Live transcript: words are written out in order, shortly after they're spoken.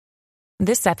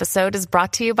This episode is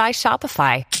brought to you by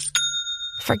Shopify.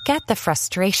 Forget the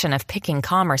frustration of picking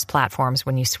commerce platforms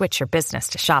when you switch your business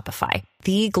to Shopify,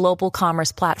 the global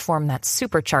commerce platform that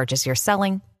supercharges your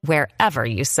selling wherever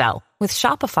you sell. With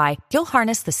Shopify, you'll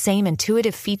harness the same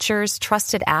intuitive features,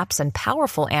 trusted apps, and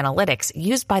powerful analytics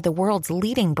used by the world's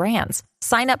leading brands.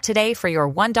 Sign up today for your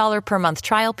 $1 per month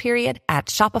trial period at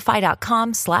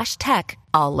shopify.com/tech,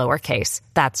 all lowercase.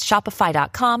 That's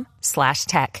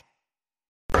shopify.com/tech.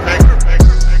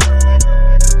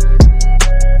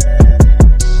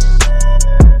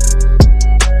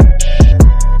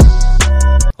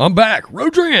 I'm back.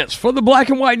 Rodrance for the Black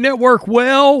and White Network.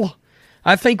 Well,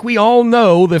 I think we all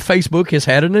know that Facebook has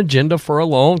had an agenda for a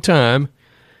long time.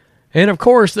 And, of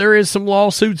course, there is some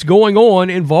lawsuits going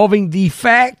on involving the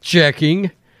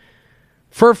fact-checking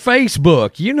for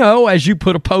Facebook. You know, as you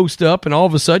put a post up and all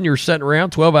of a sudden you're sitting around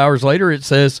 12 hours later, it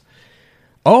says,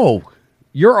 oh,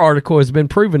 your article has been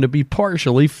proven to be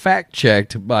partially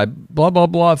fact-checked by blah, blah,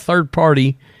 blah, third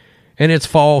party, and it's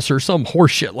false or some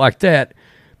horseshit like that,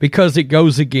 because it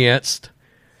goes against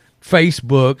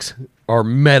Facebook's or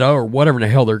Meta or whatever the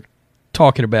hell they're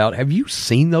talking about. Have you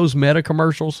seen those Meta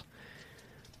commercials?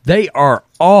 They are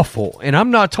awful. And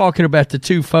I'm not talking about the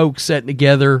two folks sitting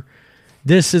together.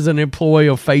 This is an employee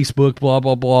of Facebook, blah,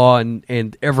 blah, blah,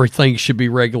 and everything should be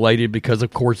regulated because,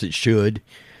 of course, it should.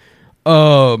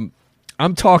 I'm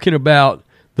talking about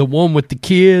the one with the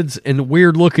kids and the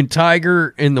weird-looking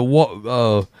tiger and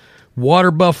the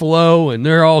water buffalo, and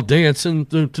they're all dancing.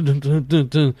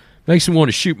 Makes me want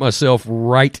to shoot myself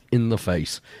right in the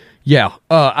face. Yeah,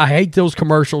 I hate those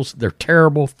commercials. They're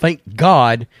terrible. Thank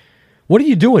God. What are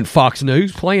you doing, Fox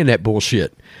News, playing that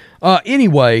bullshit?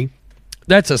 Anyway,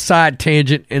 that's a side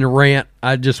tangent and a rant.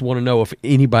 I just want to know if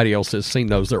anybody else has seen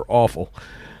those. They're awful.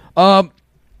 But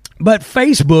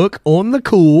Facebook, on the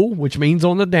cool, which means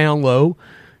on the down low,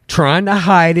 trying to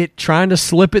hide it, trying to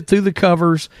slip it through the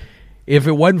covers. If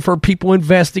it wasn't for people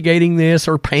investigating this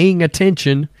or paying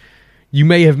attention, you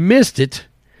may have missed it.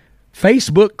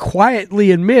 Facebook quietly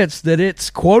admits that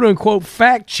it's quote-unquote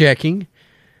fact-checking.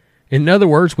 In other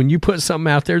words, when you put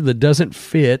something out there that doesn't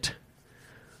fit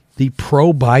the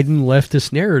pro-Biden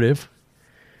leftist narrative,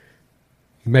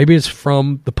 maybe it's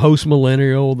from the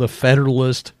post-millennial, the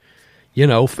Federalist, you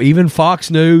know, even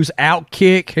Fox News,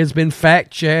 Outkick has been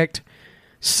fact-checked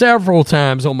several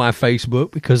times on my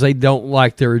Facebook because they don't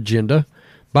like their agenda.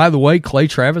 By the way, Clay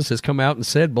Travis has come out and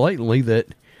said blatantly that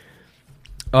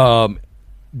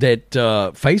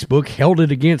Facebook held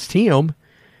it against him,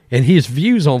 and his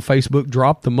views on Facebook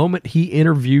dropped the moment he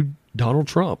interviewed Donald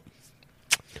Trump.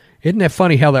 Isn't that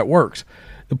funny how that works?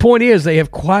 The point is, they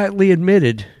have quietly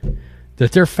admitted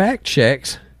that their fact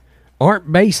checks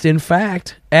aren't based in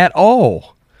fact at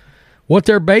all. What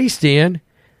they're based in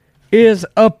is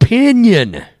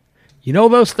opinion. You know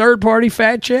those third-party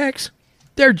fact checks?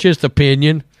 They're just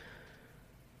opinion.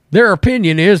 Their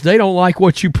opinion is they don't like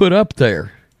what you put up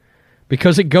there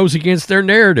because it goes against their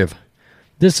narrative.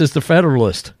 This is the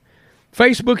Federalist.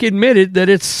 Facebook admitted that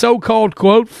its so-called,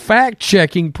 quote,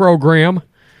 fact-checking program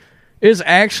is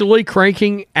actually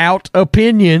cranking out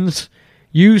opinions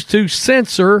used to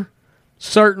censor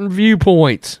certain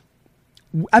viewpoints.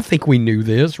 I think we knew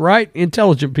this, right?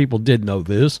 Intelligent people did know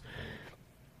this.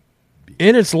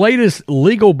 In its latest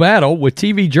legal battle with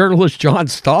TV journalist John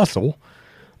Stossel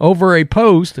over a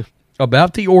post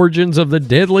about the origins of the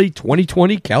deadly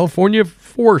 2020 California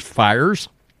forest fires,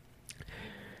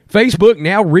 Facebook,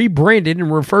 now rebranded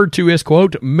and referred to as,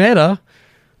 quote, Meta,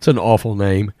 it's an awful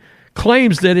name,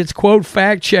 claims that its, quote,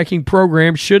 fact-checking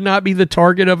program should not be the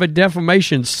target of a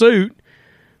defamation suit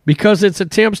because its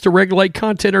attempts to regulate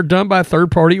content are done by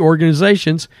third-party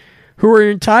organizations who are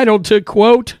entitled to,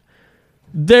 quote,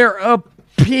 their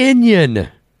opinion.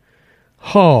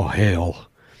 Oh, hell.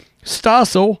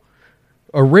 Stossel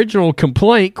original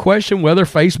complaint questioned whether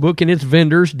Facebook and its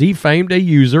vendors defamed a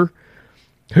user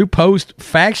who posts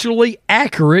factually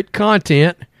accurate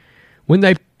content when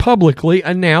they publicly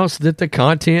announced that the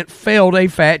content failed a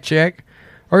fact check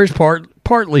or is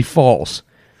partly false,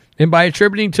 and by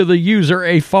attributing to the user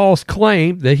a false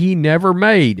claim that he never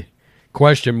made,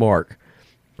 question mark.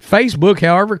 Facebook,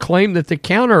 however, claimed that the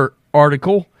counter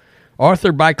article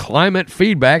authored by Climate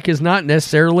Feedback is not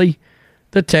necessarily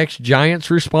the tech giant's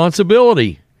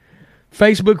responsibility.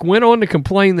 Facebook went on to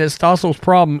complain that Stossel's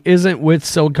problem isn't with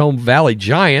Silicon Valley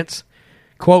giants,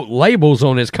 quote, labels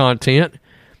on his content,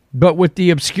 but with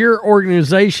the obscure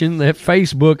organization that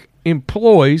Facebook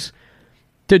employs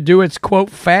to do its, quote,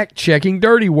 fact-checking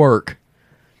dirty work.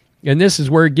 And this is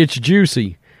where it gets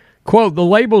juicy. Quote, the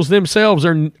labels themselves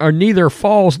are neither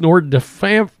false nor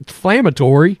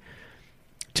defamatory,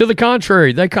 To the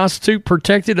contrary, they constitute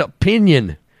protected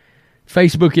opinion,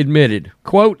 Facebook admitted.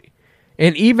 Quote,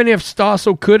 and even if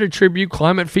Stossel could attribute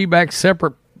Climate Feedback's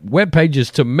separate web pages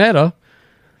to Meta,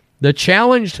 the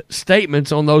challenged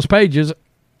statements on those pages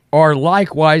are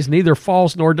likewise neither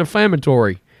false nor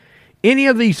defamatory. Any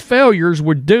of these failures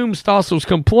would doom Stossel's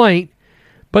complaint,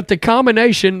 but the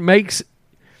combination makes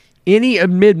any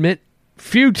amendment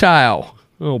futile.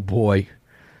 Oh boy.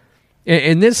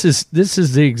 And this is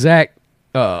the exact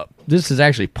this is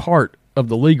actually part of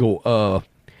the legal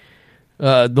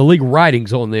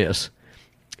writings on this.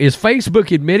 Is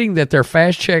Facebook admitting that their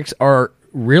fact checks are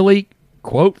really,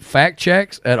 quote, fact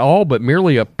checks at all, but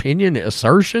merely opinion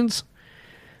assertions?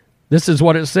 This is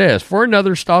what it says. For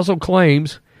another, Stossel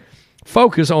claims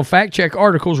focus on fact check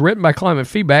articles written by Climate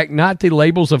Feedback, not the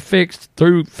labels affixed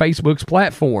through Facebook's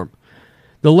platform.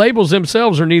 The labels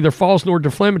themselves are neither false nor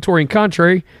defamatory. And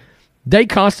contrary, they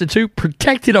constitute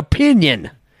protected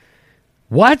opinion.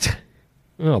 What?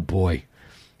 Oh, boy.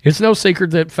 It's no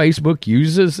secret that Facebook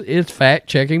uses its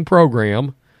fact-checking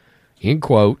program, in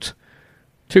quotes,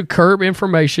 to curb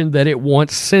information that it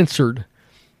once censored.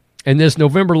 And this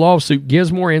November lawsuit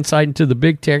gives more insight into the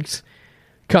big tech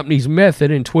company's method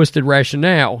and twisted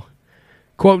rationale.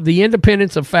 Quote, the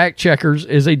independence of fact-checkers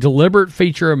is a deliberate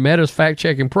feature of Meta's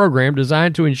fact-checking program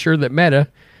designed to ensure that Meta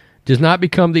does not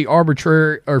become the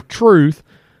arbitrator of truth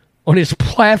on its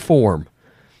platform.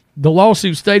 The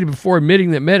lawsuit stated before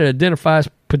admitting that Meta identifies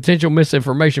potential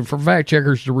misinformation for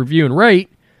fact-checkers to review and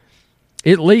rate,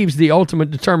 it leaves the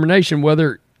ultimate determination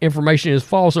whether information is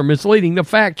false or misleading to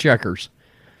fact-checkers.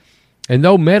 And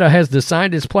though Meta has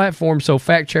designed its platform so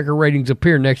fact-checker ratings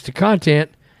appear next to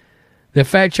content that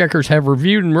fact-checkers have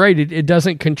reviewed and rated, it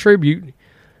doesn't contribute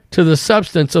to the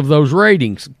substance of those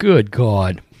ratings. Good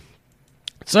God.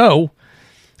 So,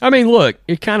 I mean, look,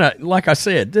 it kind of, like I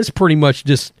said, this pretty much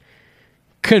just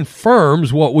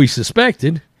confirms what we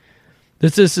suspected,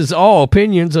 that this is all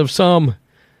opinions of some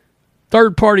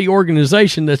third-party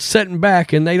organization that's sitting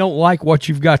back and they don't like what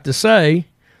you've got to say.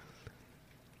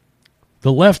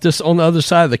 The leftists on the other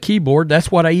side of the keyboard,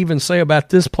 that's what I even say about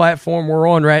this platform we're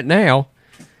on right now,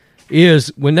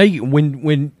 is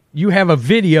when you have a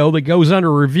video that goes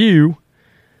under review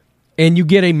and you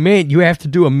get you have to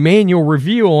do a manual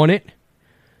review on it,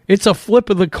 it's a flip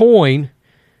of the coin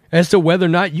as to whether or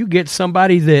not you get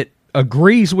somebody that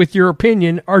agrees with your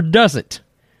opinion or doesn't.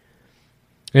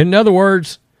 In other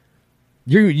words,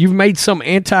 you've made some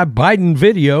anti-Biden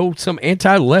video, some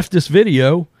anti-leftist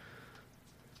video,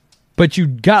 but you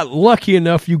got lucky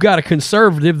enough you got a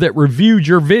conservative that reviewed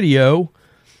your video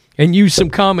and used some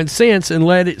common sense and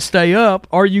let it stay up,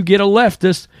 or you get a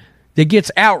leftist that gets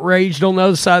outraged on the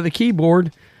other side of the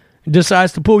keyboard and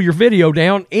decides to pull your video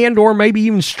down and or maybe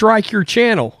even strike your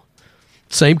channel.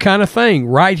 Same kind of thing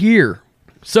right here.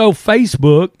 So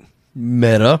Facebook,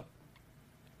 Meta,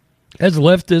 has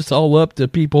left this all up to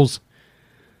people's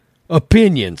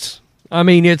opinions. I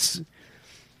mean, it's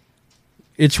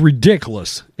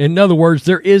ridiculous. In other words,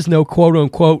 there is no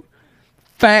quote-unquote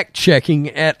fact-checking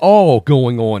at all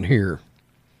going on here.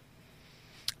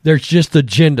 There's just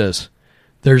agendas.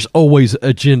 There's always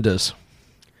agendas.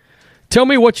 Tell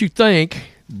me what you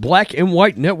think. Black and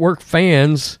White Network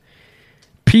fans,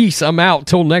 peace. I'm out.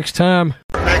 Till next time.